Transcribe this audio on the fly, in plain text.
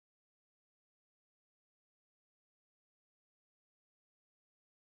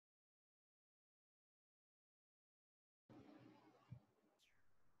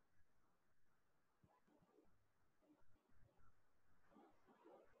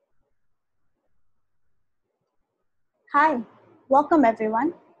Hi, welcome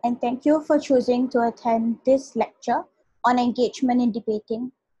everyone, and thank you for choosing to attend this lecture on engagement in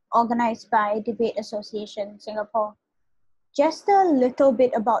debating organized by Debate Association Singapore. Just a little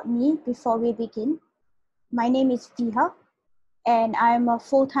bit about me before we begin. My name is Viha, and I'm a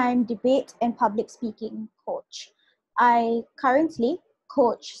full-time debate and public speaking coach. I currently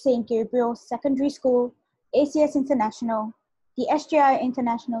coach St. Gabriel Secondary School, ACS International, the SJI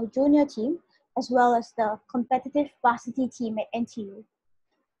International Junior Team, as well as the competitive varsity team at NTU.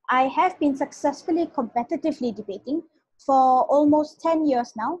 I have been successfully competitively debating for almost 10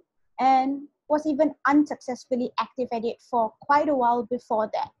 years now and was even unsuccessfully active at it for quite a while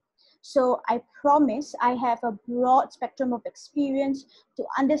before that. So I promise I have a broad spectrum of experience to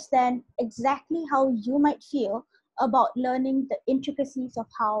understand exactly how you might feel about learning the intricacies of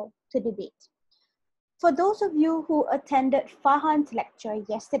how to debate. For those of you who attended Farhan's lecture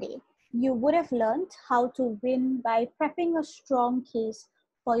yesterday, you would have learned how to win by prepping a strong case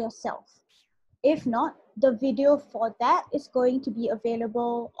for yourself. If not, the video for that is going to be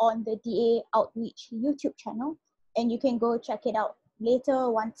available on the DA Outreach YouTube channel, and you can go check it out later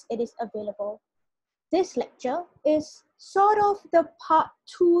once it is available. This lecture is sort of the part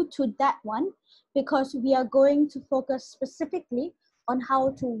 2 to that one, because we are going to focus specifically on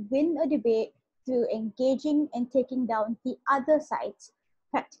how to win a debate through engaging and taking down the other side's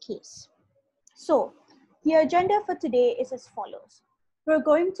prepped case. So the agenda for today is as follows. We're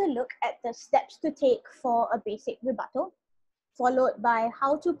going to look at the steps to take for a basic rebuttal, followed by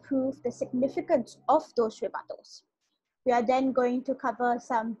how to prove the significance of those rebuttals. We are then going to cover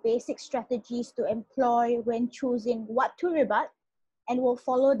some basic strategies to employ when choosing what to rebut, and we'll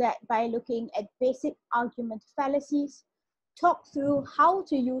follow that by looking at basic argument fallacies, talk through how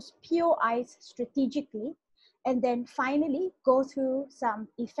to use POIs strategically, and then finally go through some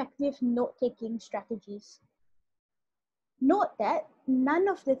effective note-taking strategies. Note that none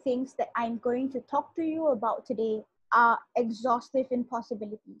of the things that I'm going to talk to you about today are exhaustive in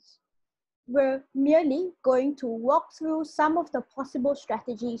possibilities. We're merely going to walk through some of the possible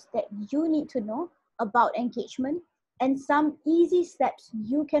strategies that you need to know about engagement and some easy steps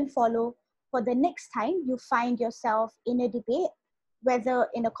you can follow for the next time you find yourself in a debate, whether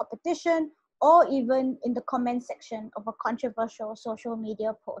in a competition or even in the comment section of a controversial social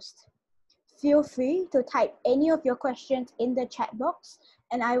media post. Feel free to type any of your questions in the chat box,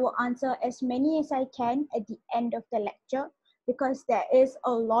 and I will answer as many as I can at the end of the lecture, because there is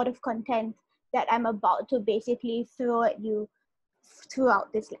a lot of content that I'm about to basically throw at you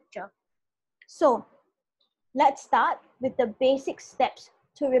throughout this lecture. So let's start with the basic steps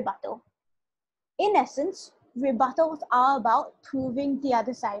to rebuttal. In essence, rebuttals are about proving the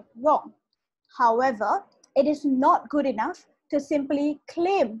other side wrong. However, it is not good enough to simply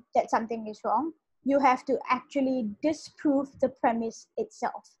claim that something is wrong. You have to actually disprove the premise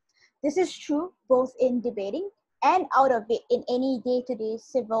itself. This is true both in debating and out of it in any day-to-day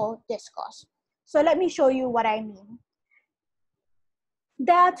civil discourse. So let me show you what I mean.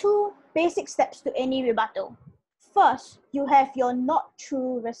 There are two basic steps to any rebuttal. First, you have your not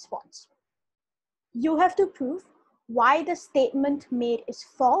true response. You have to prove why the statement made is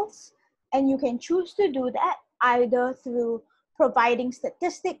false, and you can choose to do that either through providing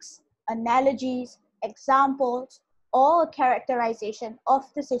statistics, analogies, examples, or a characterization of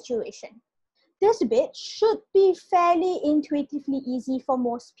the situation. This bit should be fairly intuitively easy for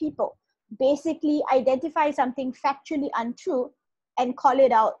most people. Basically, identify something factually untrue and call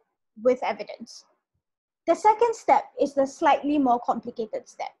it out with evidence. The second step is the slightly more complicated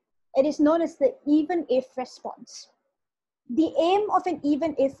step. It is known as the even-if response. The aim of an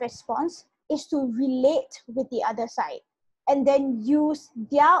even-if response is to relate with the other side and then use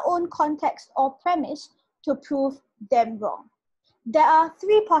their own context or premise to prove them wrong. There are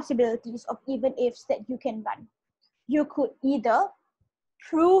three possibilities of even-ifs that you can run. You could either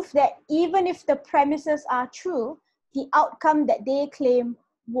prove that even if the premises are true, the outcome that they claim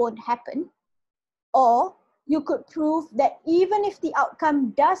won't happen, or you could prove that even if the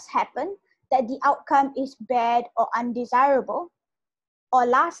outcome does happen, that the outcome is bad or undesirable. Or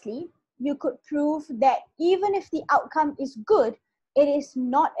lastly, you could prove that even if the outcome is good, it is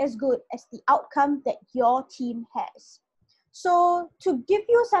not as good as the outcome that your team has. So to give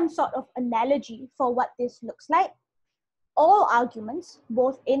you some sort of analogy for what this looks like, all arguments,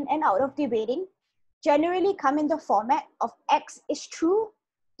 both in and out of debating, generally come in the format of X is true,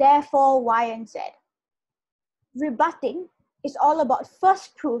 therefore Y and Z. Rebutting is all about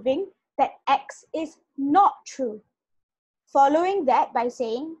first proving that X is not true. Following that by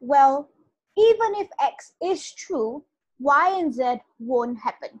saying, well, even if X is true, Y and Z won't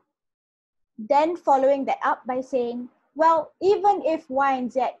happen. Then following that up by saying, well, even if Y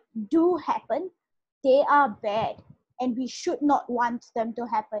and Z do happen, they are bad and we should not want them to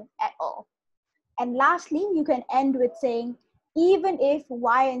happen at all. And lastly, you can end with saying, even if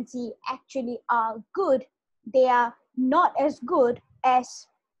Y and Z actually are good, they are not as good as,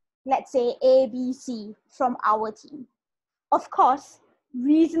 let's say, A, B, C from our team. Of course,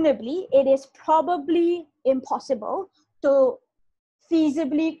 reasonably, it is probably impossible to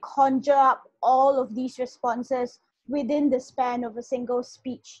feasibly conjure up all of these responses within the span of a single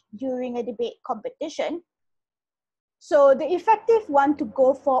speech during a debate competition. So the effective one to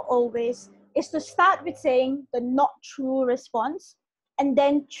go for always is to start with saying the not true response and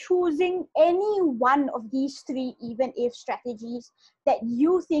then choosing any one of these three even if strategies that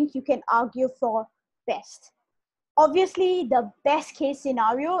you think you can argue for best. Obviously, the best case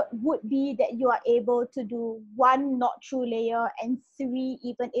scenario would be that you are able to do one not true layer and three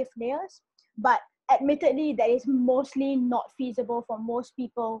even if layers. But admittedly, that is mostly not feasible for most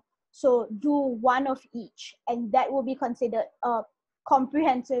people. So do one of each, and that will be considered a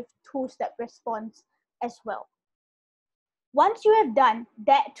comprehensive two-step response as well. Once you have done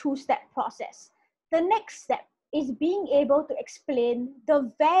that two-step process, the next step is being able to explain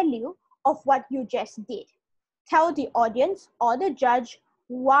the value of what you just did. Tell the audience or the judge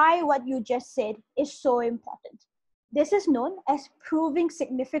why what you just said is so important. This is known as proving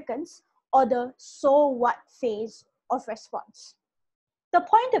significance or the so what phase of response. The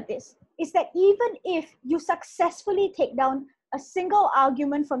point of this is that even if you successfully take down a single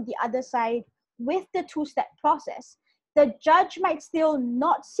argument from the other side with the two-step process, the judge might still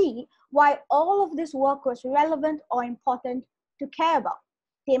not see why all of this work was relevant or important to care about.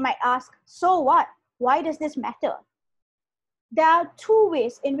 They might ask, so what? Why does this matter? There are two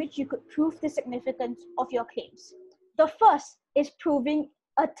ways in which you could prove the significance of your claims. The first is proving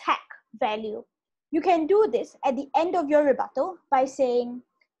attack value. You can do this at the end of your rebuttal by saying,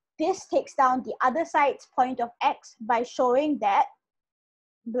 this takes down the other side's point of X by showing that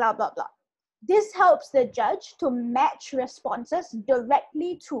blah, blah, blah. This helps the judge to match responses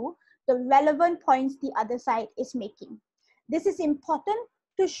directly to the relevant points the other side is making. This is important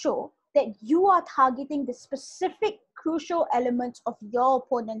to show that you are targeting the specific crucial elements of your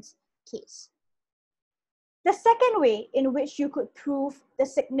opponent's case. The second way in which you could prove the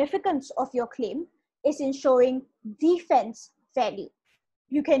significance of your claim is in showing defense value.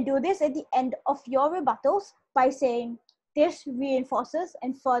 You can do this at the end of your rebuttals by saying, this reinforces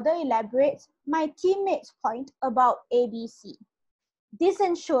and further elaborates my teammate's point about ABC. This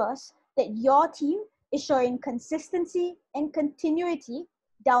ensures that your team is showing consistency and continuity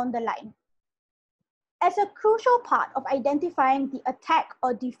down the line. As a crucial part of identifying the attack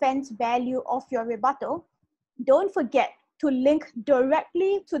or defense value of your rebuttal, don't forget to link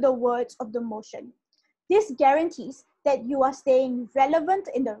directly to the words of the motion. This guarantees that you are staying relevant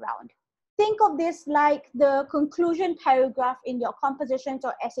in the round. Think of this like the conclusion paragraph in your compositions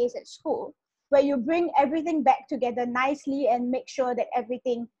or essays at school, where you bring everything back together nicely and make sure that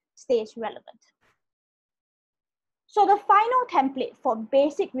everything stays relevant. So the final template for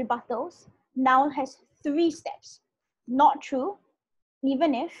basic rebuttals now has 3 steps: not true,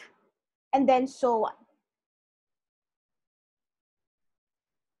 even if, and then so what.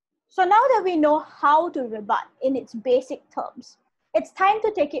 So now that we know how to rebut in its basic terms, it's time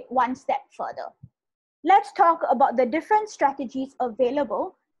to take it one step further. Let's talk about the different strategies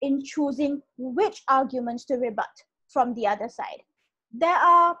available in choosing which arguments to rebut from the other side. There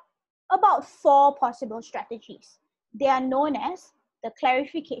are about 4 possible strategies. They are known as the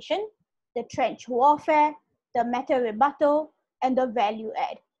clarification, the trench warfare, the meta rebuttal, and the value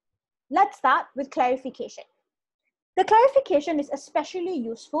add. Let's start with clarification. The clarification is especially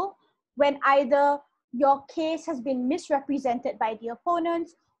useful when either your case has been misrepresented by the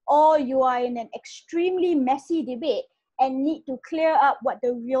opponents or you are in an extremely messy debate and need to clear up what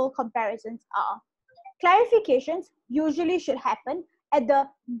the real comparisons are. Clarifications usually should happen at the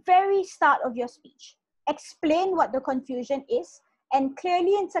very start of your speech. Explain what the confusion is and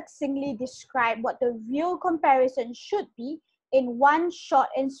clearly and succinctly describe what the real comparison should be in one short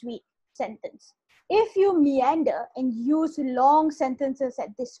and sweet sentence. If you meander and use long sentences at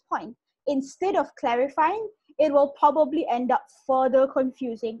this point, instead of clarifying, it will probably end up further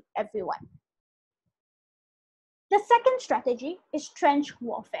confusing everyone. The second strategy is trench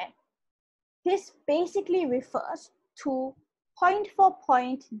warfare. This basically refers to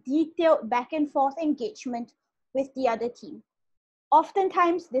point-for-point, detailed back-and-forth engagement with the other team.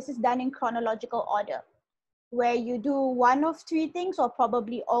 Oftentimes, this is done in chronological order, where you do one of 3 things or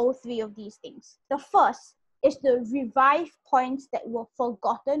probably all 3 of these things. The first is to revive points that were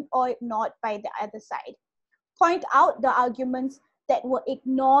forgotten or ignored by the other side. point out the arguments that were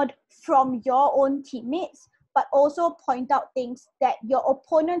ignored from your own teammates, but also point out things that your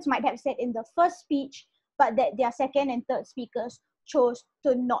opponents might have said in the first speech, but that their second and third speakers chose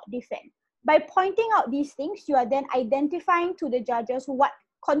to not defend. By pointing out these things, you are then identifying to the judges what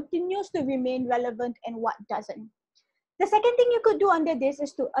continues to remain relevant and what doesn't. The second thing you could do under this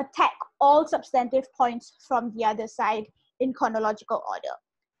is to attack all substantive points from the other side in chronological order.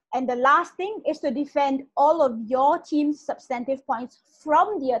 And the last thing is to defend all of your team's substantive points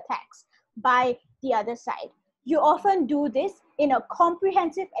from the attacks by the other side. You often do this in a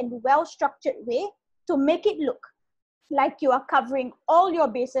comprehensive and well-structured way to make it look like you are covering all your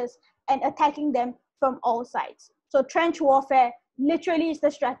bases and attacking them from all sides. So trench warfare literally is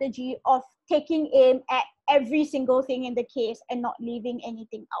the strategy of taking aim at every single thing in the case and not leaving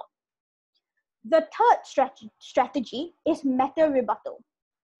anything out. The third strategy is meta rebuttal.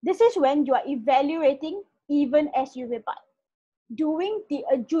 This is when you are evaluating even as you rebut, doing the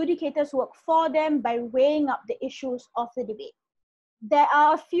adjudicator's work for them by weighing up the issues of the debate. There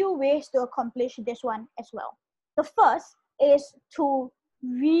are a few ways to accomplish this one as well. The first is to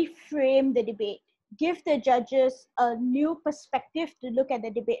reframe the debate, give the judges a new perspective to look at the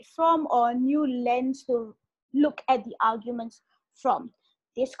debate from, or a new lens to look at the arguments from.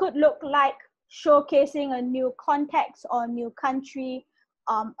 This could look like showcasing a new context or a new country,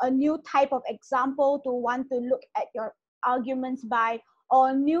 a new type of example to want to look at your arguments by,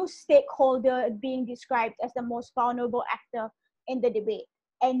 or a new stakeholder being described as the most vulnerable actor in the debate,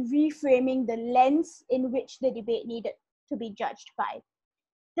 and reframing the lens in which the debate needed to be judged by.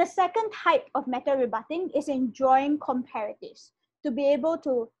 The second type of meta rebutting is in drawing comparatives, to be able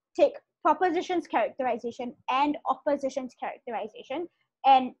to take proposition's characterization and opposition's characterization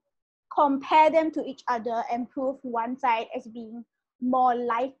and compare them to each other and prove one side as being more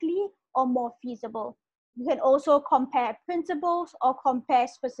likely or more feasible. You can also compare principles or compare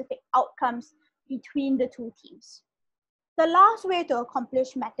specific outcomes between the two teams. The last way to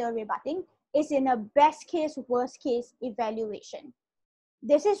accomplish meta rebutting is in a best case, worst case evaluation.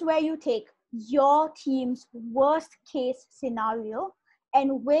 This is where you take your team's worst case scenario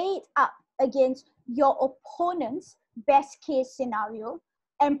and weigh it up against your opponent's best case scenario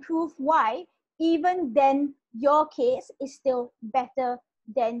and prove why even then your case is still better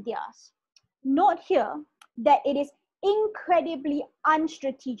than theirs. Note here that it is incredibly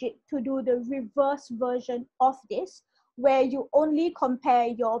unstrategic to do the reverse version of this, where you only compare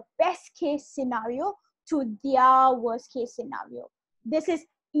your best case scenario to their worst case scenario. This is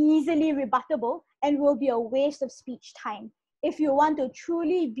easily rebuttable and will be a waste of speech time. If you want to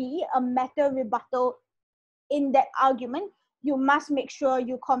truly be a meta rebuttal in that argument, you must make sure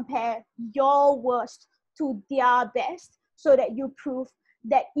you compare your worst to their best so that you prove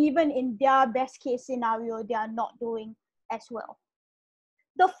that even in their best case scenario, they are not doing as well.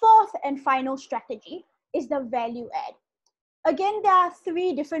 The fourth and final strategy is the value add. Again, there are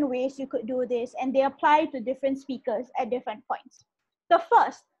three different ways you could do this, and they apply to different speakers at different points. The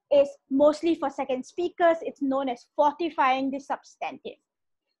first is mostly for second speakers. It's known as fortifying the substantive.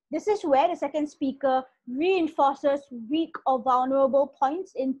 This is where the second speaker reinforces weak or vulnerable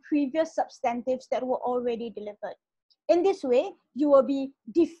points in previous substantives that were already delivered. In this way, you will be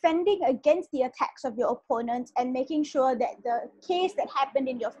defending against the attacks of your opponents and making sure that the case that happened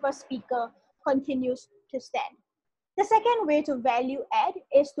in your first speaker continues to stand. The second way to value add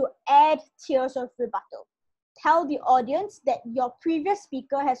is to add tiers of rebuttal. Tell the audience that your previous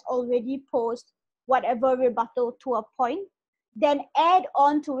speaker has already posed whatever rebuttal to a point, then add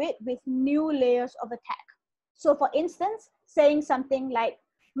on to it with new layers of attack. So for instance, saying something like,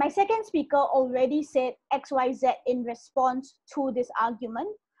 my second speaker already said XYZ in response to this argument,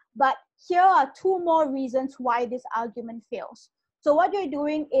 but here are two more reasons why this argument fails. So what you're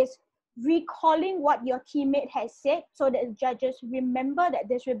doing is recalling what your teammate has said so that the judges remember that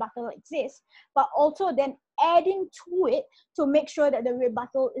this rebuttal exists, but also then adding to it to make sure that the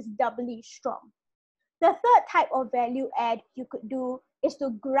rebuttal is doubly strong. The third type of value add you could do is to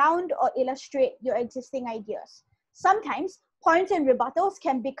ground or illustrate your existing ideas. Sometimes points and rebuttals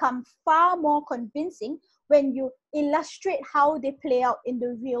can become far more convincing when you illustrate how they play out in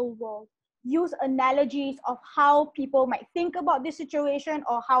the real world. Use analogies of how people might think about this situation,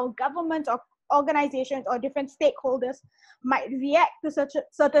 or how governments or organizations or different stakeholders might react to such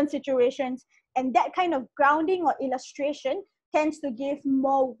certain situations. And that kind of grounding or illustration tends to give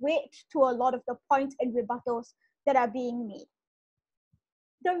more weight to a lot of the points and rebuttals that are being made.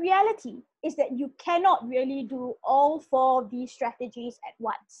 The reality is that you cannot really do all four of these strategies at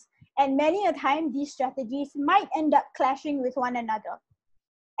once. And many a time, these strategies might end up clashing with one another.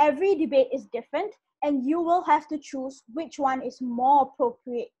 Every debate is different, and you will have to choose which one is more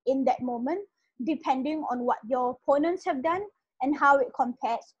appropriate in that moment, depending on what your opponents have done and how it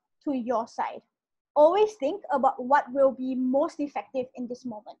compares to your side. Always think about what will be most effective in this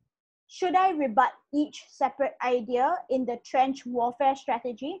moment. Should I rebut each separate idea in the trench warfare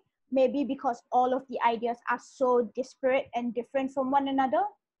strategy? Maybe because all of the ideas are so disparate and different from one another?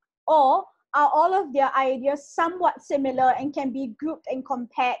 Or are all of their ideas somewhat similar and can be grouped and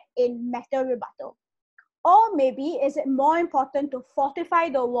compared in meta rebuttal? Or maybe is it more important to fortify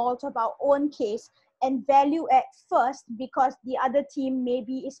the walls of our own case and value add first because the other team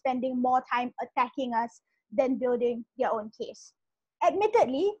maybe is spending more time attacking us than building their own case?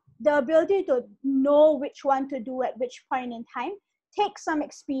 Admittedly, the ability to know which one to do at which point in time takes some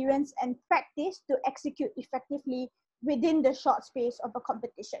experience and practice to execute effectively within the short space of a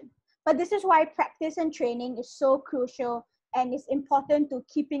competition. But this is why practice and training is so crucial, and it's important to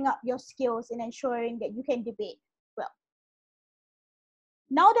keeping up your skills in ensuring that you can debate well.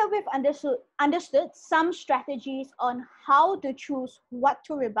 Now that we've understood some strategies on how to choose what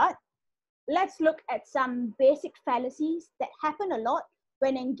to rebut, let's look at some basic fallacies that happen a lot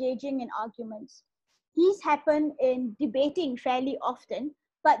when engaging in arguments. These happen in debating fairly often,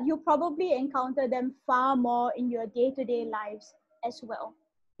 but you probably encounter them far more in your day-to-day lives as well.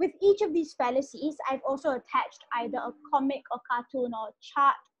 With each of these fallacies, I've also attached either a comic or cartoon or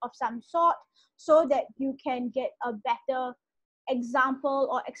chart of some sort so that you can get a better example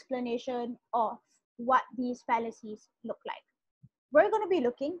or explanation of what these fallacies look like. We're going to be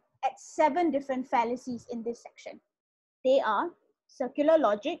looking at 7 different fallacies in this section. They are circular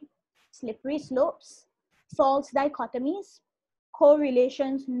logic, slippery slopes, false dichotomies,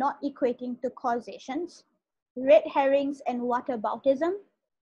 correlations not equating to causations, red herrings and whataboutism,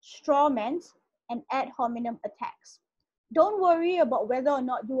 strawmans, and ad hominem attacks. Don't worry about whether or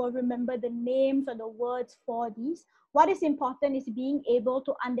not you will remember the names or the words for these. What is important is being able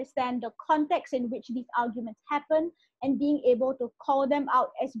to understand the context in which these arguments happen and being able to call them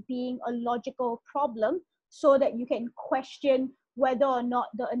out as being a logical problem so that you can question whether or not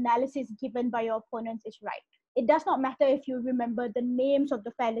the analysis given by your opponents is right. It does not matter if you remember the names of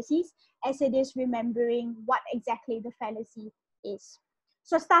the fallacies as it is remembering what exactly the fallacy is.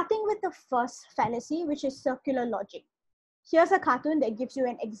 So starting with the first fallacy, which is circular logic. Here's a cartoon that gives you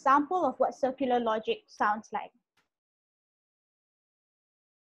an example of what circular logic sounds like.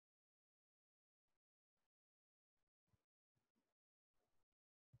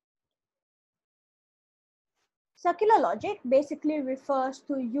 Circular logic basically refers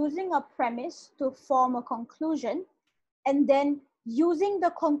to using a premise to form a conclusion and then using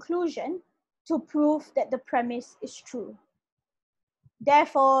the conclusion to prove that the premise is true.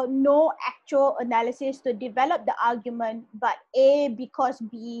 Therefore, no actual analysis to develop the argument, but A because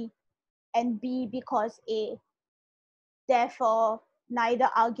B and B because A. Therefore, neither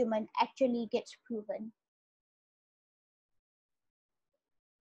argument actually gets proven.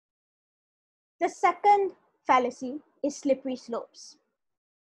 The second fallacy is slippery slopes.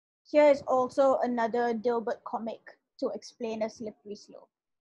 Here is also another Dilbert comic to explain a slippery slope.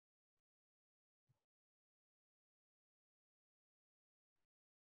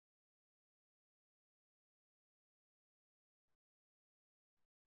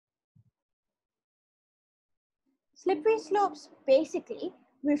 Slippery slopes basically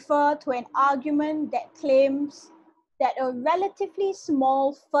refer to an argument that claims that a relatively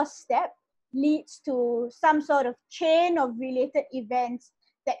small first step leads to some sort of chain of related events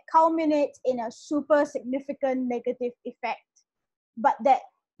that culminates in a super significant negative effect, but that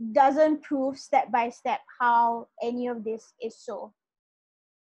doesn't prove step by step how any of this is so.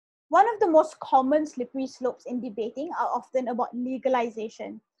 One of the most common slippery slopes in debating are often about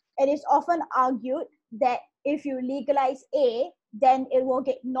legalization. It is often argued that if you legalize A, then it will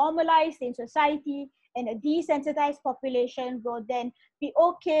get normalized in society, and a desensitized population will then be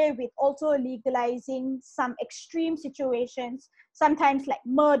okay with also legalizing some extreme situations, sometimes like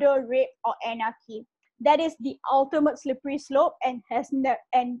murder, rape, or anarchy. That is the ultimate slippery slope and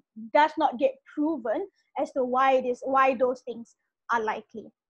does not get proven as to why those things are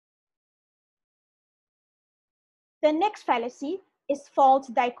likely. The next fallacy is false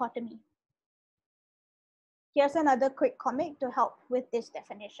dichotomy. Here's another quick comic to help with this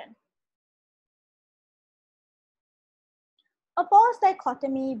definition. A false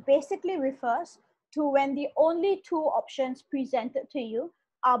dichotomy basically refers to when the only 2 options presented to you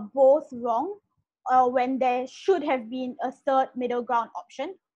are both wrong, or when there should have been a third middle ground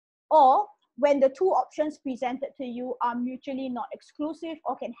option, or when the 2 options presented to you are mutually not exclusive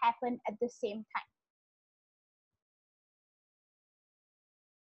or can happen at the same time.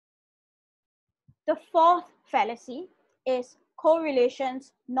 The fourth fallacy is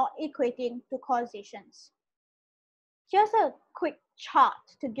correlations not equating to causations. Here's a quick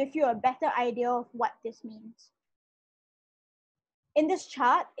chart to give you a better idea of what this means. In this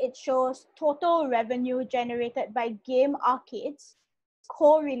chart, it shows total revenue generated by game arcades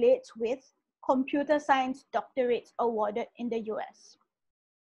correlates with computer science doctorates awarded in the US.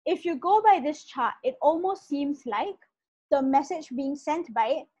 If you go by this chart, it almost seems like the message being sent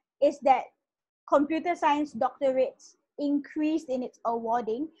by it is that computer science doctorates increased in its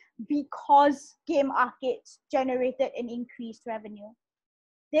awarding because game arcades generated an increased revenue.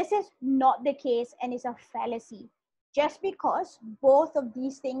 This is not the case and is a fallacy. Just because both of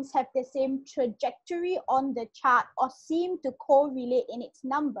these things have the same trajectory on the chart or seem to correlate in its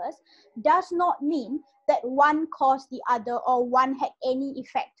numbers does not mean that one caused the other or one had any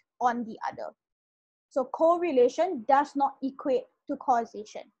effect on the other. So correlation does not equate to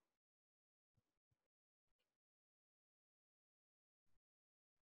causation.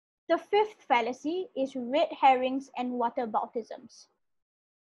 The fifth fallacy is red herrings and whataboutisms.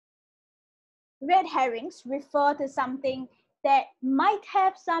 Red herrings refer to something that might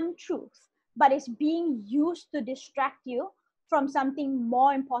have some truth, but is being used to distract you from something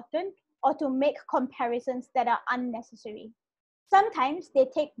more important or to make comparisons that are unnecessary. Sometimes they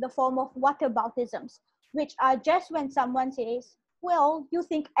take the form of whataboutisms, which are just when someone says, well, you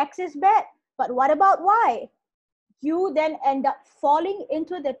think X is bad, but what about Y? You then end up falling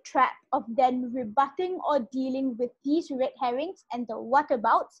into the trap of then rebutting or dealing with these red herrings and the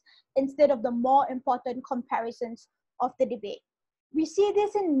whatabouts instead of the more important comparisons of the debate. We see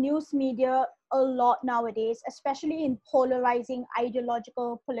this in news media a lot nowadays, especially in polarizing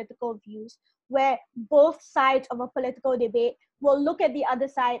ideological political views, where both sides of a political debate will look at the other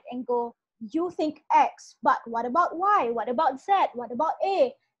side and go, you think X, but what about Y? What about Z? What about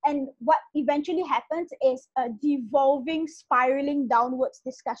A? And what eventually happens is a devolving, spiraling downwards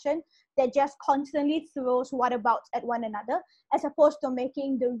discussion that just constantly throws whatabouts at one another, as opposed to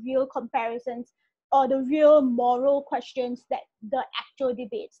making the real comparisons or the real moral questions that the actual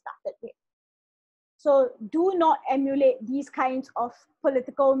debate started with. So do not emulate these kinds of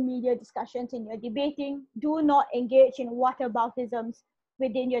political media discussions in your debating. Do not engage in whataboutisms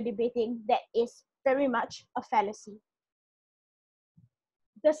within your debating. That is very much a fallacy.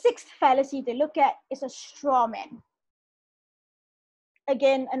 The sixth fallacy to look at is a straw man.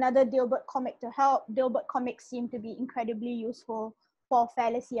 Again, another Dilbert comic to help. Dilbert comics seem to be incredibly useful for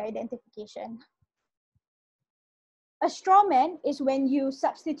fallacy identification. A straw man is when you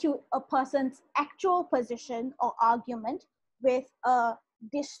substitute a person's actual position or argument with a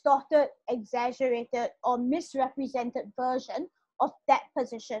distorted, exaggerated, or misrepresented version of that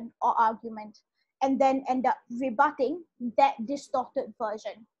position or argument, and then end up rebutting that distorted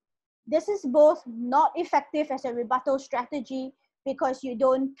version. This is both not effective as a rebuttal strategy because you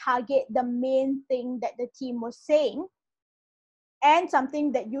don't target the main thing that the team was saying, and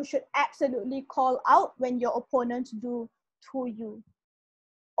something that you should absolutely call out when your opponents do to you.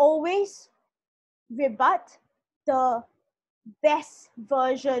 Always rebut the best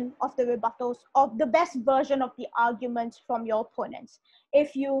version of the rebuttals, of the best version of the arguments from your opponents.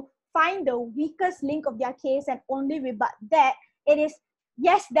 If you find the weakest link of their case and only rebut that, it is,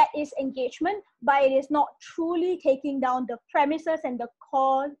 yes, that is engagement, but it is not truly taking down the premises and the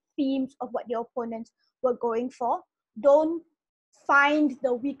core themes of what your opponents were going for. Don't find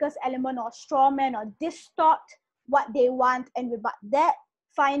the weakest element or straw man or distort what they want and rebut that.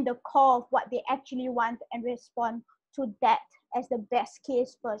 Find the core of what they actually want and respond to that as the best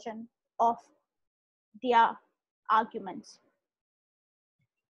case version of their arguments.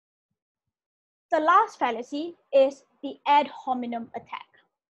 The last fallacy is the ad hominem attack.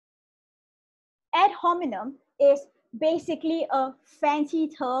 Ad hominem is basically a fancy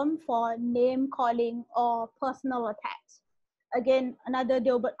term for name calling or personal attacks. Again, another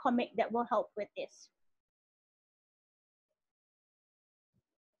Dilbert comic that will help with this.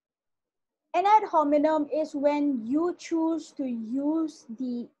 An ad hominem is when you choose to use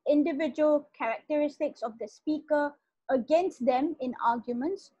the individual characteristics of the speaker against them in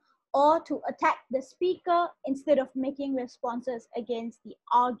arguments, or to attack the speaker instead of making responses against the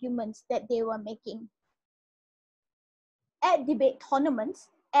arguments that they were making. At debate tournaments,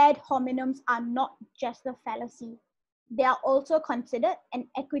 ad hominems are not just a fallacy. They are also considered an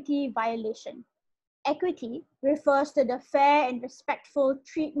equity violation. Equity refers to the fair and respectful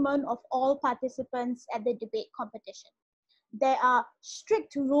treatment of all participants at the debate competition. There are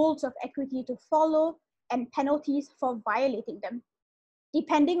strict rules of equity to follow and penalties for violating them.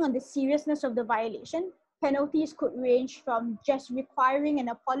 Depending on the seriousness of the violation, penalties could range from just requiring an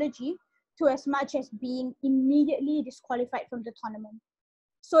apology to as much as being immediately disqualified from the tournament.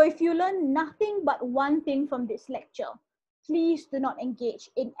 So if you learn nothing but one thing from this lecture, please do not engage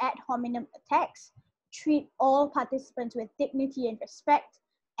in ad hominem attacks, treat all participants with dignity and respect,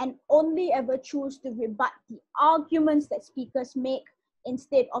 and only ever choose to rebut the arguments that speakers make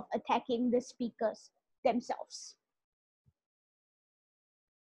instead of attacking the speakers themselves.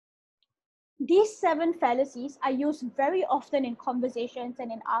 These 7 fallacies are used very often in conversations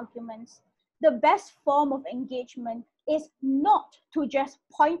and in arguments. The best form of engagement is not to just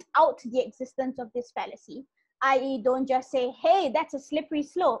point out the existence of this fallacy, i.e. don't just say, hey, that's a slippery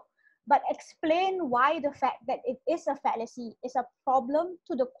slope, but explain why the fact that it is a fallacy is a problem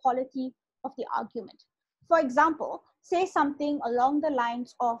to the quality of the argument. For example, say something along the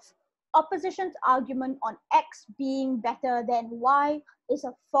lines of, opposition's argument on X being better than Y is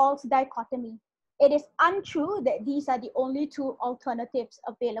a false dichotomy. It is untrue that these are the only 2 alternatives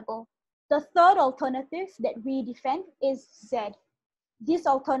available. The third alternative that we defend is Z. This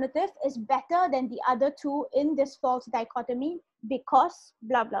alternative is better than the other 2 in this false dichotomy because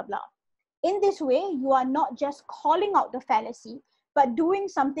blah, blah, blah. In this way, you are not just calling out the fallacy, but doing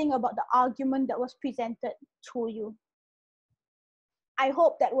something about the argument that was presented to you. I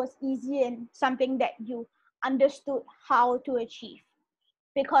hope that was easy and something that you understood how to achieve.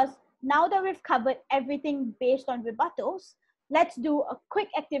 Because now that we've covered everything based on rebuttals, let's do a quick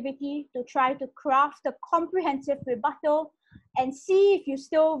activity to try to craft a comprehensive rebuttal and see if you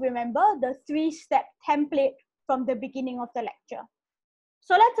still remember the 3-step template from the beginning of the lecture.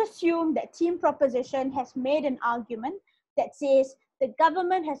 So let's assume that Team Proposition has made an argument that says the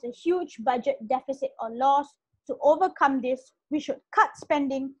government has a huge budget deficit or loss. To overcome this, we should cut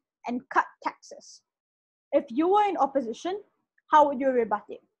spending and cut taxes. If you were in opposition, how would you rebut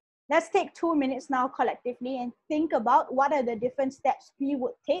it? Let's take 2 minutes now collectively and think about what are the different steps we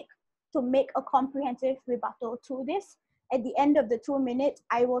would take to make a comprehensive rebuttal to this. At the end of the 2 minutes,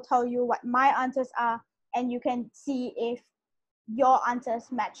 I will tell you what my answers are and you can see if your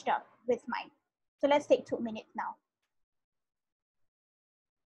answers matched up with mine. So let's take 2 minutes now.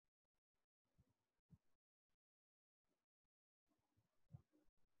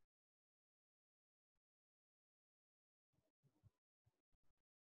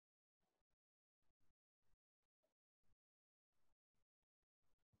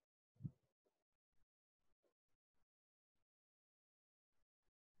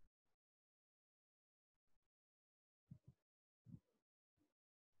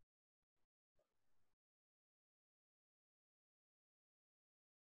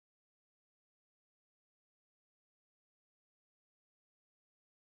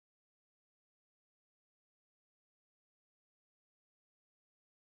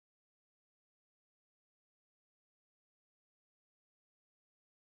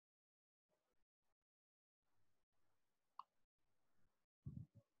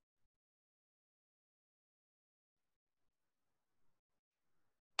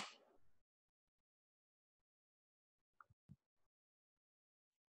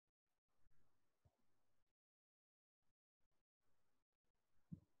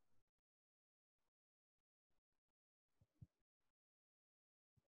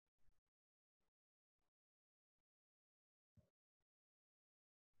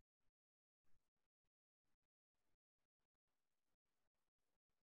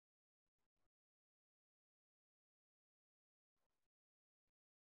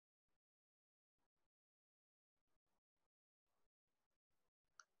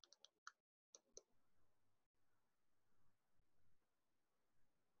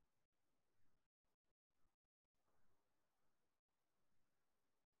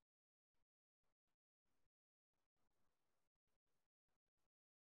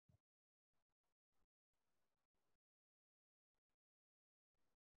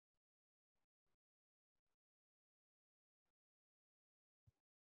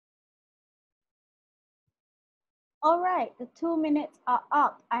 All right, the 2 minutes are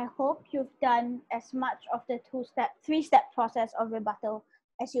up. I hope you've done as much of the 3-step process of rebuttal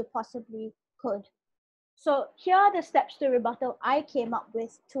as you possibly could. So here are the steps to rebuttal I came up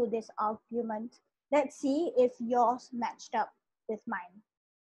with to this argument. Let's see if yours matched up with mine.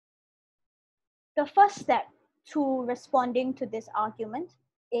 The first step to responding to this argument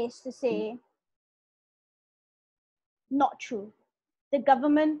is to say, not true. The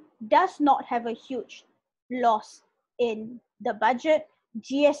government does not have a huge loss in the budget.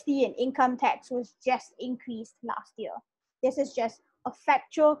 GST and income tax was just increased last year. This is just a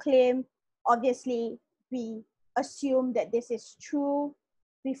factual claim. Obviously, we assume that this is true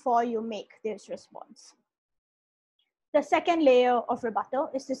before you make this response. The second layer of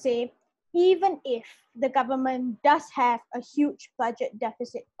rebuttal is to say, even if the government does have a huge budget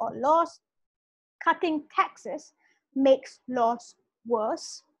deficit or loss, cutting taxes makes loss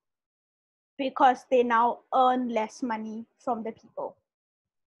worse because they now earn less money from the people.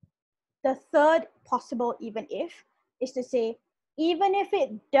 The third possible even if is to say, even if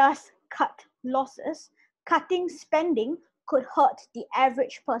it does cut losses, cutting spending could hurt the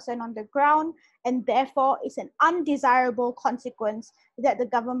average person on the ground, and therefore is an undesirable consequence that the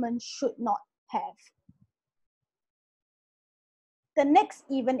government should not have. The next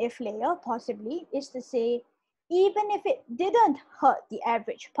even if layer possibly is to say, even if it didn't hurt the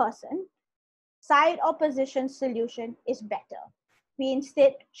average person, side opposition's solution is better. We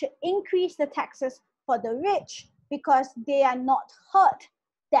instead should increase the taxes for the rich because they are not hurt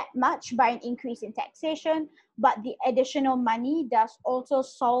that much by an increase in taxation, but the additional money does also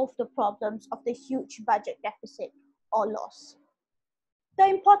solve the problems of the huge budget deficit or loss. The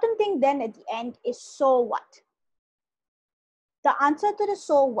important thing then at the end is so what? The answer to the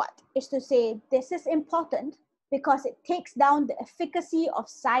so what is to say this is important because it takes down the efficacy of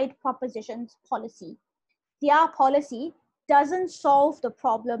side propositions policy. Their policy doesn't solve the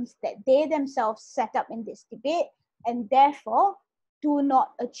problems that they themselves set up in this debate and therefore do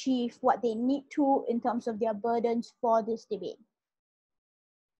not achieve what they need to in terms of their burdens for this debate.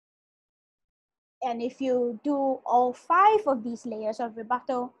 And if you do all 5 of these layers of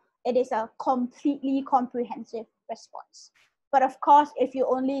rebuttal, it is a completely comprehensive response. But of course, if you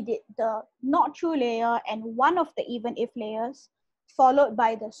only did the not true layer and one of the even if layers, followed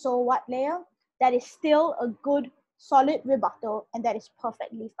by the so what layer, that is still a good, solid rebuttal, and that is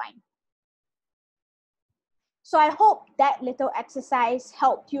perfectly fine. So I hope that little exercise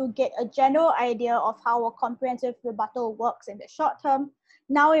helped you get a general idea of how a comprehensive rebuttal works in the short term.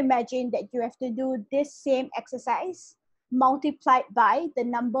 Now imagine that you have to do this same exercise multiplied by the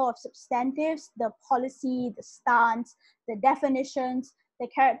number of substantives, the policy, the stance, the definitions, the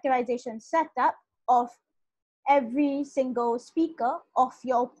characterization setup of every single speaker of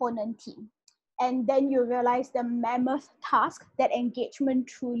your opponent team. And then you realize the mammoth task that engagement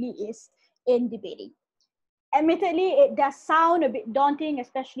truly is in debating. Admittedly, it does sound a bit daunting,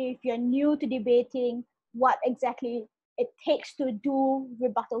 especially if you're new to debating what exactly it takes to do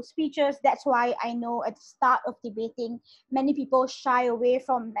rebuttal speeches. That's why I know at the start of debating, many people shy away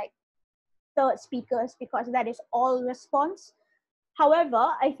from like third speakers because that is all response. However,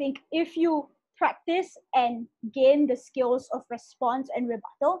 I think if you practice and gain the skills of response and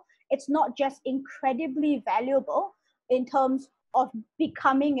rebuttal, it's not just incredibly valuable in terms of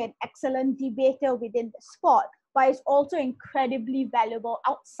becoming an excellent debater within the sport, but it's also incredibly valuable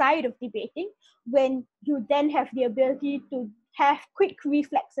outside of debating when you then have the ability to have quick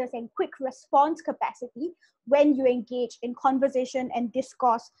reflexes and quick response capacity when you engage in conversation and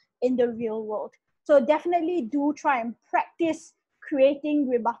discourse in the real world. So definitely do try and practice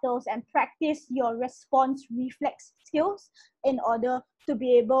creating rebuttals and practice your response reflex skills in order to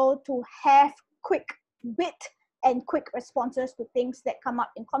be able to have quick wit and quick responses to things that come up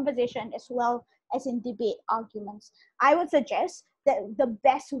in conversation as well as in debate arguments. I would suggest that the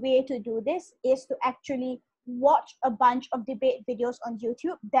best way to do this is to actually watch a bunch of debate videos on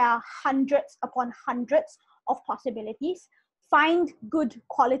YouTube. There are hundreds upon hundreds of possibilities. Find good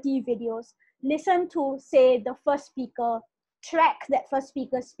quality videos. Listen to, say, the first speaker, track that first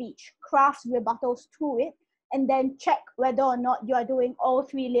speaker's speech, craft rebuttals to it, and then check whether or not you are doing all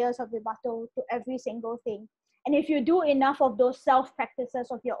 3 layers of rebuttal to every single thing. And if you do enough of those self-practices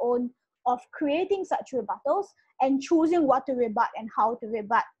of your own, of creating such rebuttals and choosing what to rebut and how to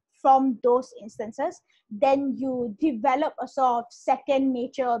rebut from those instances, then you develop a sort of second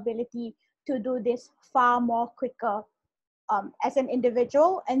nature ability to do this far more quicker as an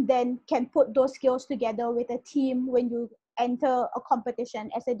individual, and then can put those skills together with a team when you enter a competition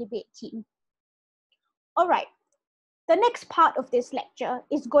as a debate team. All right, the next part of this lecture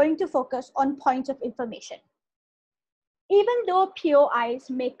is going to focus on points of information. Even though POIs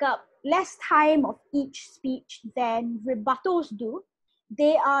make up less time of each speech than rebuttals do,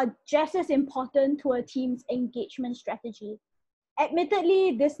 they are just as important to a team's engagement strategy.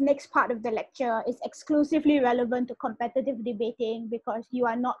 Admittedly, this next part of the lecture is exclusively relevant to competitive debating because you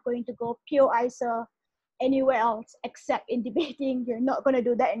are not going to go POI, sir, anywhere else except in debating. You're not going to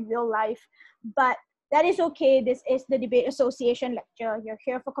do that in real life, but that is okay. This is the Debate Association lecture. You're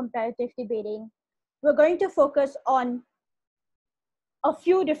here for competitive debating. We're going to focus on a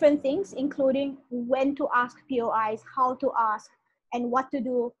few different things, including when to ask POIs, how to ask, and what to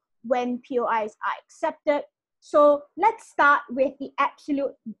do when POIs are accepted. So let's start with the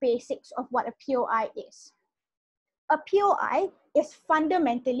absolute basics of what a POI is. A POI is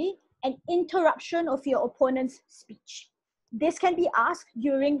fundamentally an interruption of your opponent's speech. This can be asked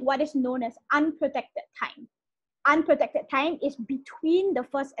during what is known as unprotected time. Unprotected time is between the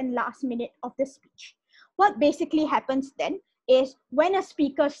first and last minute of the speech. What basically happens then is when a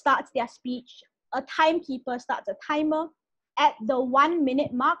speaker starts their speech, a timekeeper starts a timer. At the 1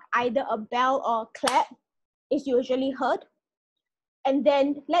 minute mark, either a bell or a clap is usually heard. And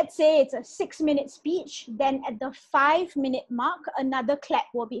then let's say it's a 6 minute speech, then at the 5 minute mark, another clap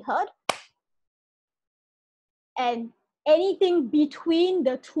will be heard. And anything between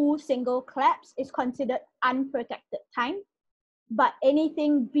the two single claps is considered unprotected time. But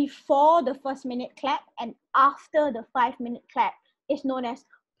anything before the first minute clap and after the 5 minute clap is known as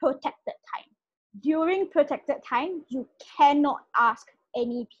protected time. During protected time, you cannot ask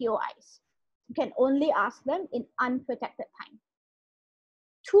any POIs. You can only ask them in unprotected time.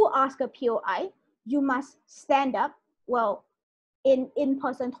 To ask a POI, you must stand up. Well, in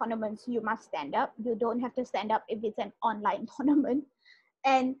in-person tournaments, you must stand up. You don't have to stand up if it's an online tournament.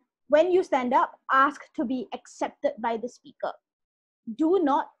 And when you stand up, ask to be accepted by the speaker. Do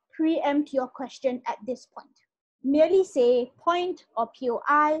not preempt your question at this point. Merely say point or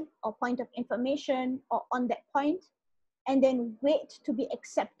POI or point of information or on that point, and then wait to be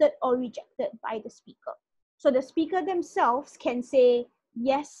accepted or rejected by the speaker. So the speaker themselves can say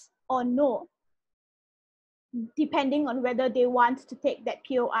yes or no, depending on whether they want to take that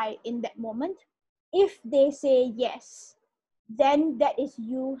POI in that moment. If they say yes, then that is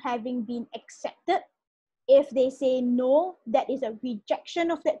you having been accepted. If they say no, that is a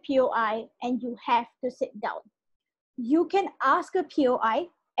rejection of that POI and you have to sit down. You can ask a POI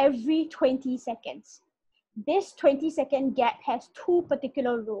every 20 seconds. This 20-second gap has two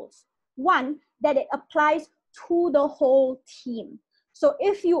particular rules. One, that it applies to the whole team. So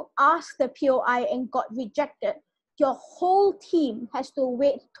if you ask the POI and got rejected, your whole team has to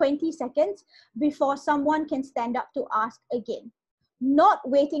wait 20 seconds before someone can stand up to ask again. Not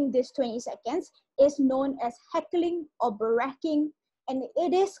waiting this 20 seconds is known as heckling or barracking, and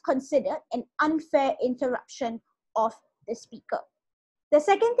it is considered an unfair interruption of the speaker. The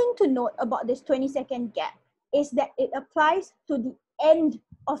second thing to note about this 20-second gap is that it applies to the end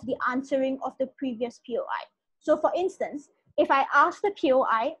of the answering of the previous POI. So for instance, if I asked the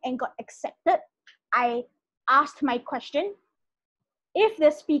POI and got accepted, I asked my question. If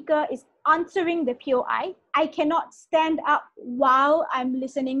the speaker is answering the POI, I cannot stand up while I'm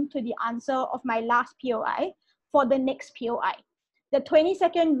listening to the answer of my last POI for the next POI. The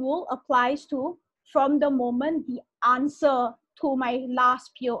 20-second rule applies to from the moment the answer to my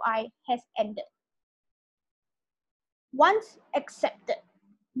last POI has ended. Once accepted,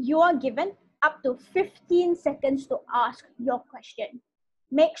 you are given up to 15 seconds to ask your question.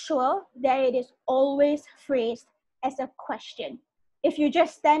 Make sure that it is always phrased as a question. If you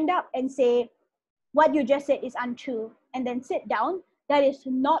just stand up and say, what you just said is untrue, and then sit down, that is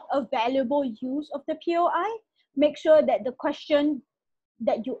not a valuable use of the POI. Make sure that the question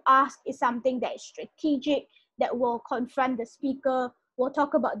that you ask is something that is strategic, that will confront the speaker. We'll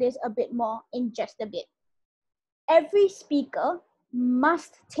talk about this a bit more in just a bit. Every speaker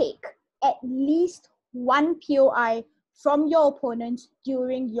must take at least one POI from your opponent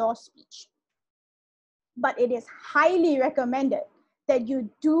during your speech. But it is highly recommended that you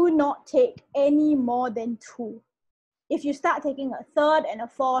do not take any more than two. If you start taking a third and a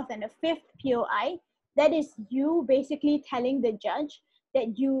fourth and a fifth POI, that is you basically telling the judge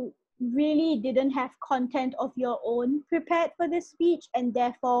that you really didn't have content of your own prepared for this speech and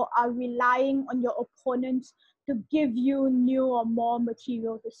therefore are relying on your opponents to give you new or more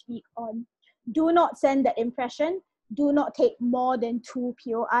material to speak on. Do not send that impression. Do not take more than two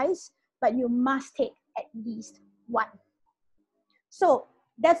POIs, but you must take at least one. So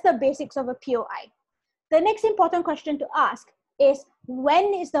that's the basics of a POI. The next important question to ask is,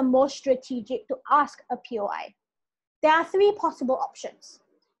 when is the most strategic to ask a POI? There are three possible options.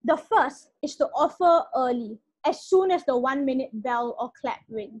 The first is to offer early, as soon as the 1 minute bell or clap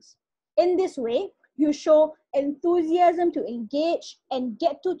rings. In this way, you show enthusiasm to engage and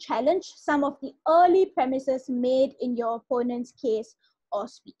get to challenge some of the early premises made in your opponent's case or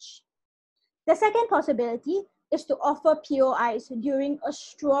speech. The second possibility is to offer POIs during a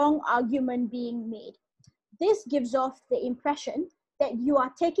strong argument being made. This gives off the impression that you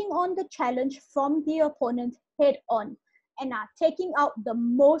are taking on the challenge from the opponent head on and are taking out the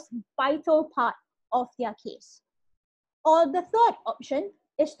most vital part of their case. Or the third option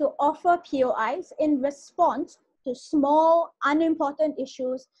is to offer POIs in response to small, unimportant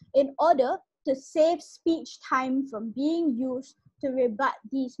issues in order to save speech time from being used to rebut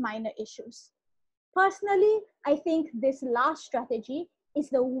these minor issues. Personally, I think this last strategy is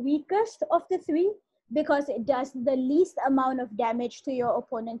the weakest of the three because it does the least amount of damage to your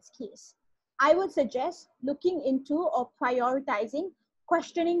opponent's case. I would suggest looking into or prioritizing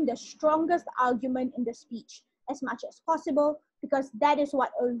questioning the strongest argument in the speech as much as possible, because that is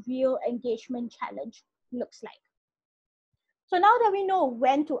what a real engagement challenge looks like. So now that we know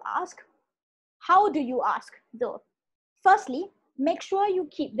when to ask, how do you ask though? Firstly, make sure you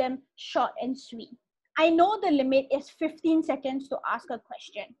keep them short and sweet. I know the limit is 15 seconds to ask a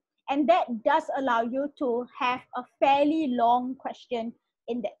question, and that does allow you to have a fairly long question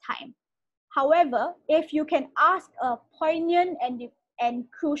in that time. However, if you can ask a poignant and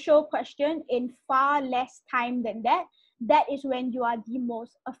crucial question in far less time than that, that is when you are the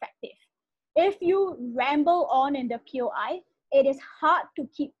most effective. If you ramble on in the POI, it is hard to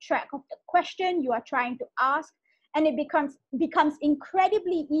keep track of the question you are trying to ask, and it becomes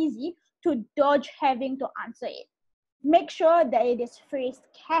incredibly easy to dodge having to answer it. Make sure that it is phrased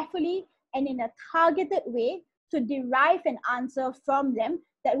carefully and in a targeted way to derive an answer from them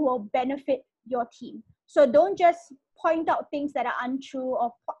that will benefit your team. So don't just point out things that are untrue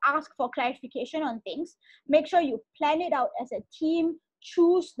or ask for clarification on things. Make sure you plan it out as a team,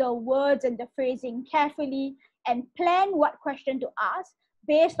 choose the words and the phrasing carefully, and plan what question to ask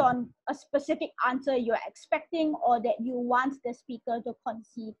based on a specific answer you're expecting or that you want the speaker to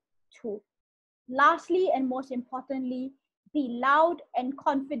concede to. Lastly, and most importantly, be loud and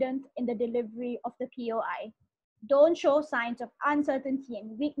confident in the delivery of the POI. Don't show signs of uncertainty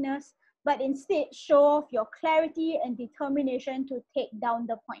and weakness, but instead show off your clarity and determination to take down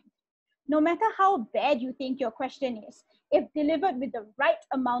the point. No matter how bad you think your question is, if delivered with the right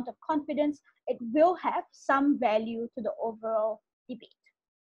amount of confidence, it will have some value to the overall debate.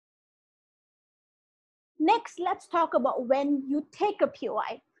 Next, let's talk about when you take a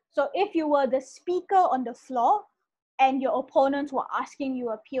POI. So if you were the speaker on the floor and your opponents were asking you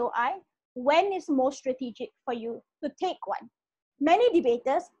a POI, when is most strategic for you to take one? Many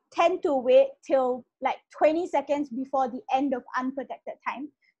debaters tend to wait till like 20 seconds before the end of unprotected time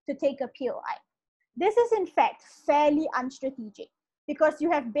to take a POI. This is in fact fairly unstrategic because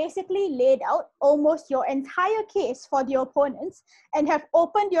you have basically laid out almost your entire case for the opponents and have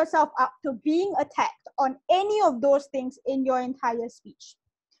opened yourself up to being attacked on any of those things in your entire speech.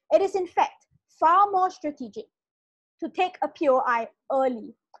 It is in fact far more strategic to take a POI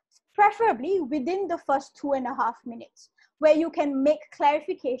early, preferably within the first 2.5 minutes, where you can make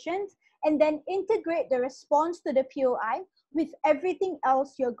clarifications and then integrate the response to the POI with everything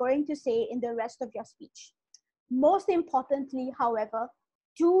else you're going to say in the rest of your speech. Most importantly, however,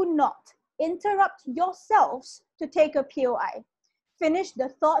 do not interrupt yourselves to take a POI. Finish the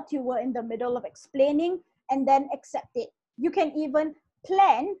thought you were in the middle of explaining and then accept it. You can even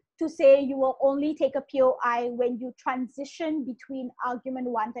plan to say you will only take a POI when you transition between argument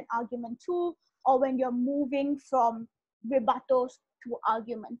 1 and argument 2, or when you're moving from rebuttals to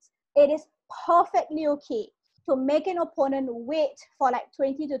arguments. It is perfectly okay to make an opponent wait for like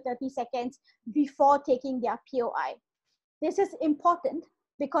 20 to 30 seconds before taking their POI. This is important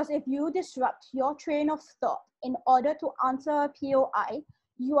because if you disrupt your train of thought in order to answer a POI,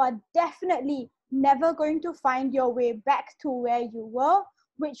 you are definitely never going to find your way back to where you were,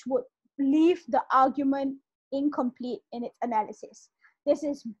 which would leave the argument incomplete in its analysis. This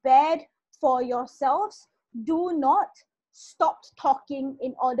is bad for yourselves. Do not stop talking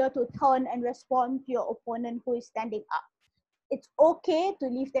in order to turn and respond to your opponent who is standing up. It's okay to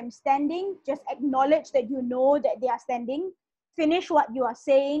leave them standing. Just acknowledge that you know that they are standing. Finish what you are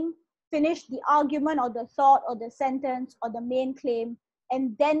saying. Finish the argument or the thought or the sentence or the main claim,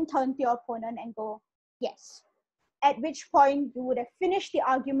 and then turn to your opponent and go, yes. At which point you would have finished the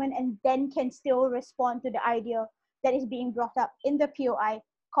argument and then can still respond to the idea that is being brought up in the POI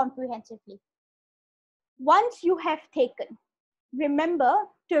comprehensively. Once you have taken, remember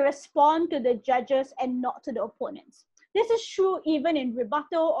to respond to the judges and not to the opponents. This is true even in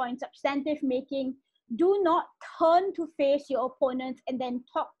rebuttal or in substantive making. Do not turn to face your opponents and then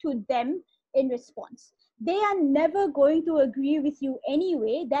talk to them in response. They are never going to agree with you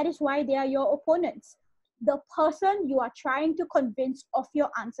anyway. That is why they are your opponents. The person you are trying to convince of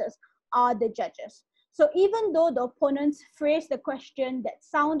your answers are the judges. So even though the opponents phrased the question that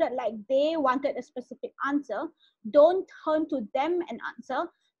sounded like they wanted a specific answer, don't turn to them and answer.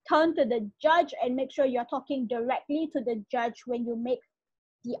 Turn to the judge and make sure you're talking directly to the judge when you make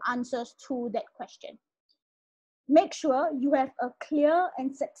the answers to that question. Make sure you have a clear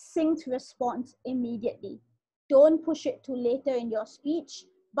and succinct response immediately. Don't push it to later in your speech,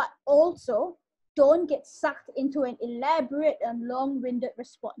 but also don't get sucked into an elaborate and long-winded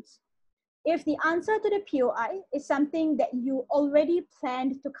response. If the answer to the POI is something that you already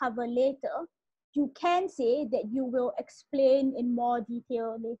planned to cover later, you can say that you will explain in more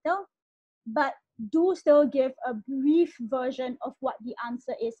detail later, but do still give a brief version of what the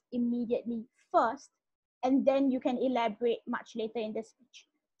answer is immediately first, and then you can elaborate much later in the speech.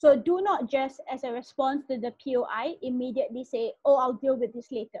 So do not just as a response to the POI immediately say, oh, I'll deal with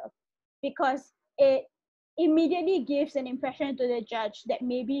this later, because it immediately gives an impression to the judge that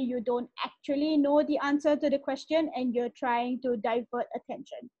maybe you don't actually know the answer to the question and you're trying to divert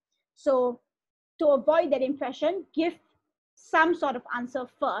attention. So to avoid that impression, give some sort of answer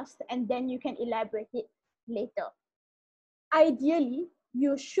first and then you can elaborate it later. Ideally,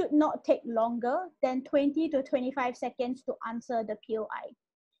 you should not take longer than 20 to 25 seconds to answer the POI.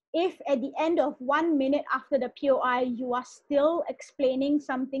 If at the end of 1 minute after the POI, you are still explaining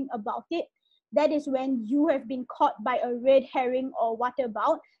something about it, that is when you have been caught by a red herring or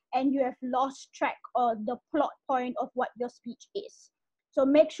whatever, and you have lost track of the plot point of what your speech is. So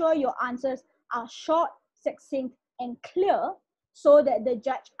make sure your answers are short, succinct, and clear so that the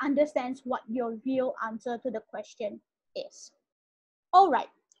judge understands what your real answer to the question is. All right.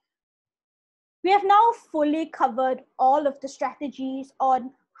 We have now fully covered all of the strategies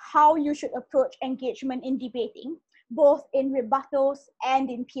on how you should approach engagement in debating, both in rebuttals and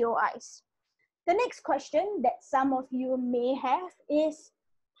in POIs. The next question that some of you may have is,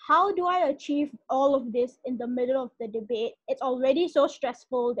 how do I achieve all of this in the middle of the debate? It's already so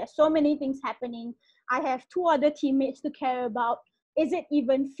stressful. There's so many things happening. I have 2 other teammates to care about. Is it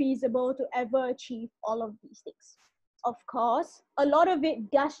even feasible to ever achieve all of these things? Of course, a lot of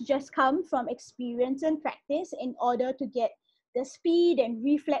it does just come from experience and practice in order to get the speed and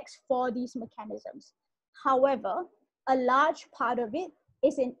reflex for these mechanisms. However, a large part of it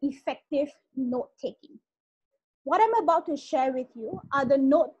is in effective note-taking. What I'm about to share with you are the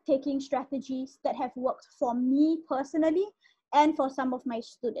note-taking strategies that have worked for me personally and for some of my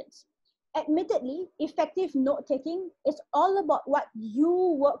students. Admittedly, effective note-taking is all about what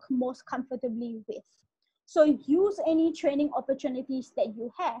you work most comfortably with. So use any training opportunities that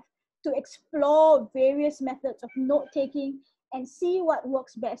you have to explore various methods of note-taking and see what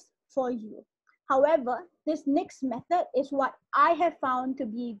works best for you. However, this next method is what I have found to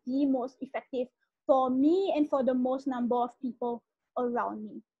be the most effective for me and for the most number of people around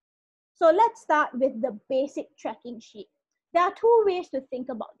me. So let's start with the basic tracking sheet. There are 2 ways to think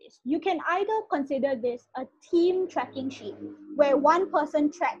about this. You can either consider this a team tracking sheet, where one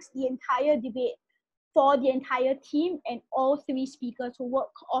person tracks the entire debate for the entire team and all 3 speakers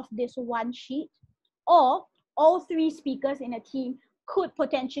work off this one sheet, or all 3 speakers in a team could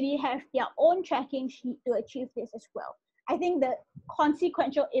potentially have their own tracking sheet to achieve this as well. I think the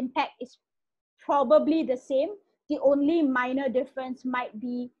consequential impact is probably the same. The only minor difference might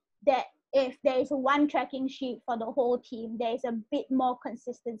be that if there is one tracking sheet for the whole team, there is a bit more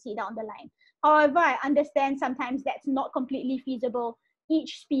consistency down the line. However, I understand sometimes that's not completely feasible.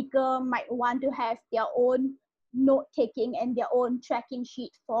 Each speaker might want to have their own note-taking and their own tracking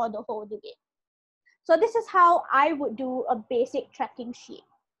sheet for the whole debate. So this is how I would do a basic tracking sheet.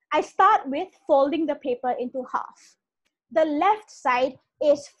 I start with folding the paper into half. The left side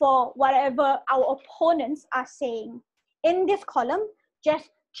is for whatever our opponents are saying. In this column,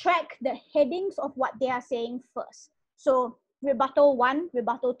 just track the headings of what they are saying first. So rebuttal 1,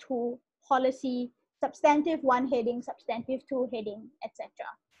 rebuttal 2, policy, substantive 1 heading, substantive 2 heading, etc.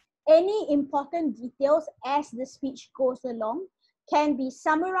 Any important details as the speech goes along can be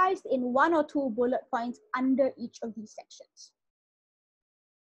summarized in 1 or 2 bullet points under each of these sections.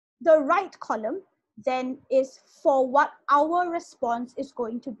 The right column then is for what our response is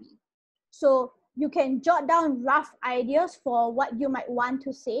going to be. So you can jot down rough ideas for what you might want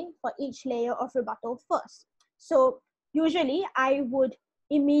to say for each layer of rebuttal first. So usually I would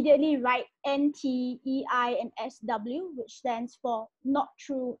immediately write NT, EI, and SW, which stands for not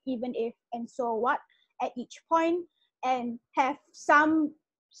true, even if, and so what, at each point, and have some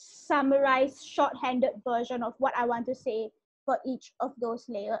summarized shorthanded version of what I want to say for each of those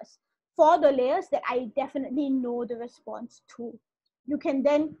layers. For the layers that I definitely know the response to. You can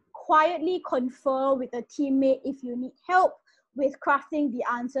then quietly confer with a teammate if you need help with crafting the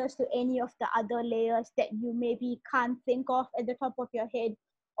answers to any of the other layers that you maybe can't think of at the top of your head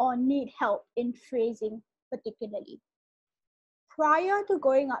or need help in phrasing particularly. Prior to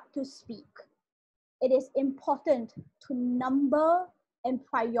going up to speak, it is important to number and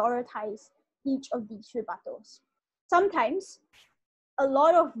prioritize each of these rebuttals. Sometimes, a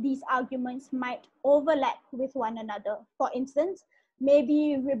lot of these arguments might overlap with one another. For instance,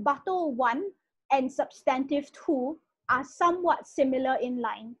 maybe rebuttal 1 and substantive 2 are somewhat similar in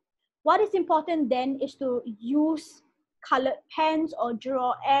line. What is important then is to use colored pens or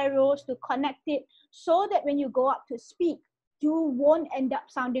draw arrows to connect it so that when you go up to speak, you won't end up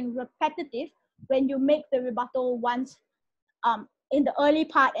sounding repetitive when you make the rebuttal once in the early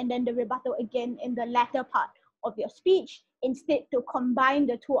part and then the rebuttal again in the latter part of your speech, instead to combine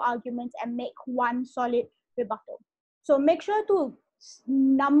the two arguments and make one solid rebuttal. So make sure to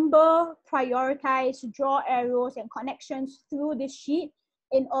number, prioritize, draw arrows and connections through this sheet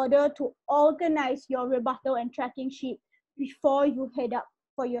in order to organize your rebuttal and tracking sheet before you head up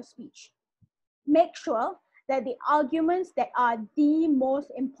for your speech. Make sure that the arguments that are the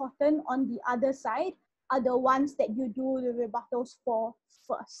most important on the other side are the ones that you do the rebuttals for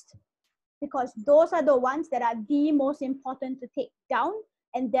first, because those are the ones that are the most important to take down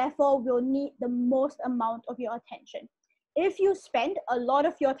and therefore will need the most amount of your attention. If you spend a lot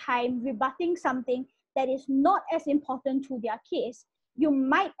of your time rebutting something that is not as important to their case, you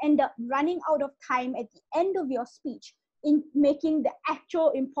might end up running out of time at the end of your speech in making the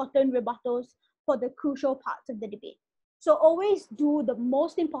actual important rebuttals for the crucial parts of the debate. So always do the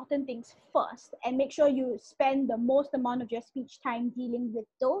most important things first and make sure you spend the most amount of your speech time dealing with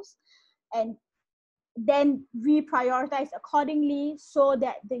those, and then reprioritize accordingly so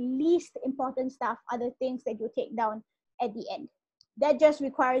that the least important stuff are the things that you take down at the end. That just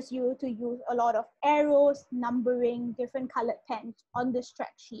requires you to use a lot of arrows, numbering, different colored pens on this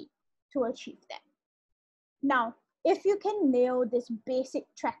track sheet to achieve that. Now, if you can nail this basic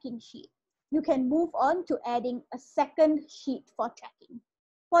tracking sheet, you can move on to adding a second sheet for tracking.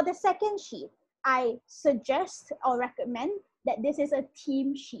 For the second sheet, I suggest or recommend that this is a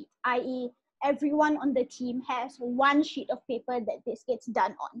team sheet, i.e. everyone on the team has one sheet of paper that this gets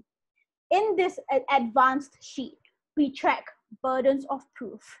done on. In this advanced sheet, we track burdens of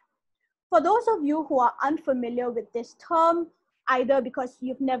proof. For those of you who are unfamiliar with this term, either because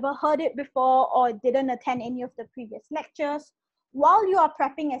you've never heard it before or didn't attend any of the previous lectures, while you are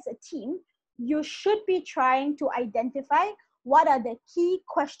prepping as a team, you should be trying to identify what are the key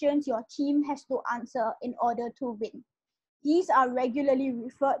questions your team has to answer in order to win. These are regularly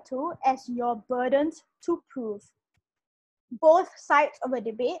referred to as your burdens to prove. Both sides of a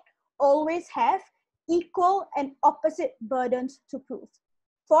debate always have equal and opposite burdens to prove.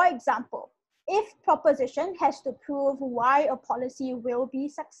 For example, if proposition has to prove why a policy will be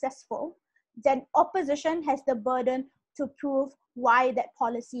successful, then opposition has the burden to prove why that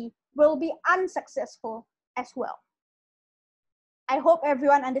policy will be unsuccessful as well. I hope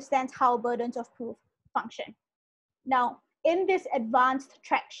everyone understands how burdens of proof function. Now, in this advanced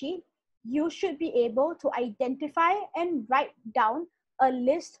track sheet, you should be able to identify and write down a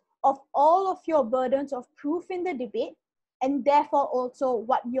list of all of your burdens of proof in the debate, and therefore also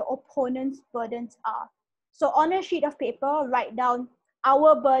what your opponent's burdens are. So on a sheet of paper, write down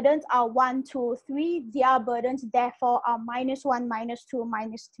our burdens are 1, 2, 3, their burdens therefore are -1, -2,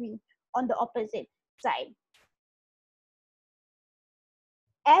 -3 on the opposite side.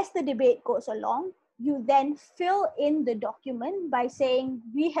 As the debate goes along, you then fill in the document by saying,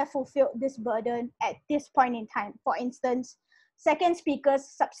 we have fulfilled this burden at this point in time. For instance, second speaker's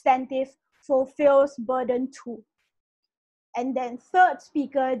substantive fulfills burden 2. And then third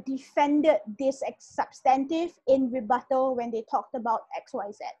speaker defended this substantive in rebuttal when they talked about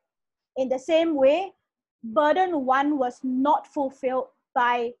XYZ. In the same way, burden 1 was not fulfilled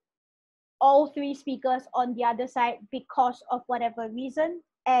by all 3 speakers on the other side because of whatever reason.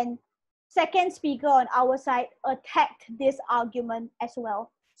 And second speaker on our side attacked this argument as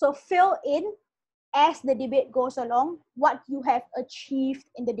well. So fill in as the debate goes along what you have achieved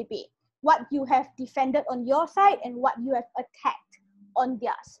in the debate, what you have defended on your side and what you have attacked on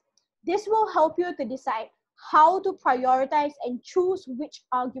theirs. This will help you to decide how to prioritize and choose which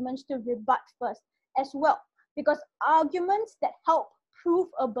arguments to rebut first as well, because arguments that help prove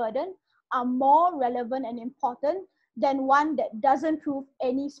a burden are more relevant and important than one that doesn't prove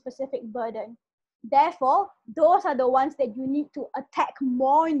any specific burden. Therefore, those are the ones that you need to attack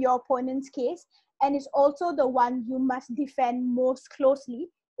more in your opponent's case, and is also the one you must defend most closely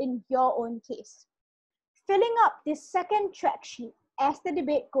in your own case. Filling up this second track sheet as the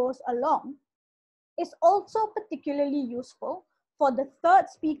debate goes along is also particularly useful for the third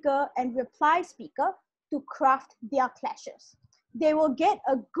speaker and reply speaker to craft their clashes. They will get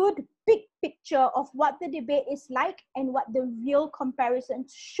a good big picture of what the debate is like and what the real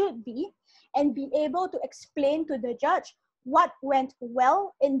comparisons should be, and be able to explain to the judge what went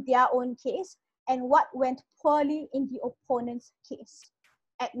well in their own case and what went poorly in the opponent's case.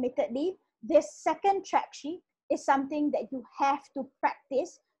 Admittedly, this second track sheet is something that you have to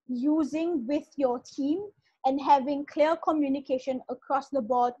practice using with your team and having clear communication across the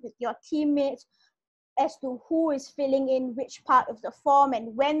board with your teammates as to who is filling in which part of the form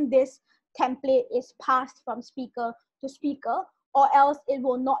and when this template is passed from speaker to speaker, or else it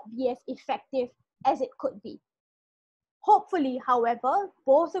will not be as effective as it could be. Hopefully, however,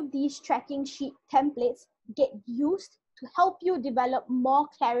 both of these tracking sheet templates get used to help you develop more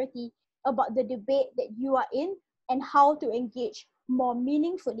clarity about the debate that you are in and how to engage more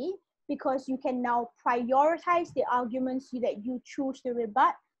meaningfully, because you can now prioritize the arguments that you choose to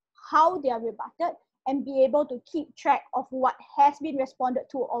rebut, how they are rebutted, and be able to keep track of what has been responded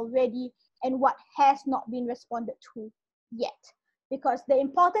to already and what has not been responded to yet. Because the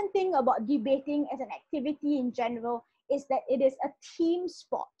important thing about debating as an activity in general is that it is a team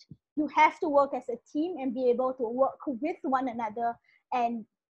sport. You have to work as a team and be able to work with one another and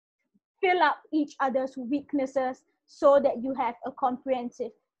fill up each other's weaknesses so that you have a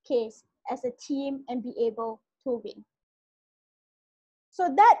comprehensive case as a team and be able to win.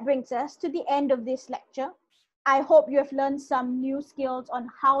 So that brings us to the end of this lecture. I hope you have learned some new skills on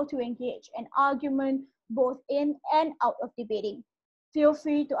how to engage an argument both in and out of debating. Feel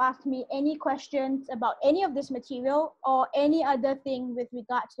free to ask me any questions about any of this material or any other thing with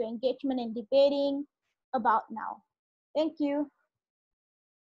regards to engagement and debating about now. Thank you.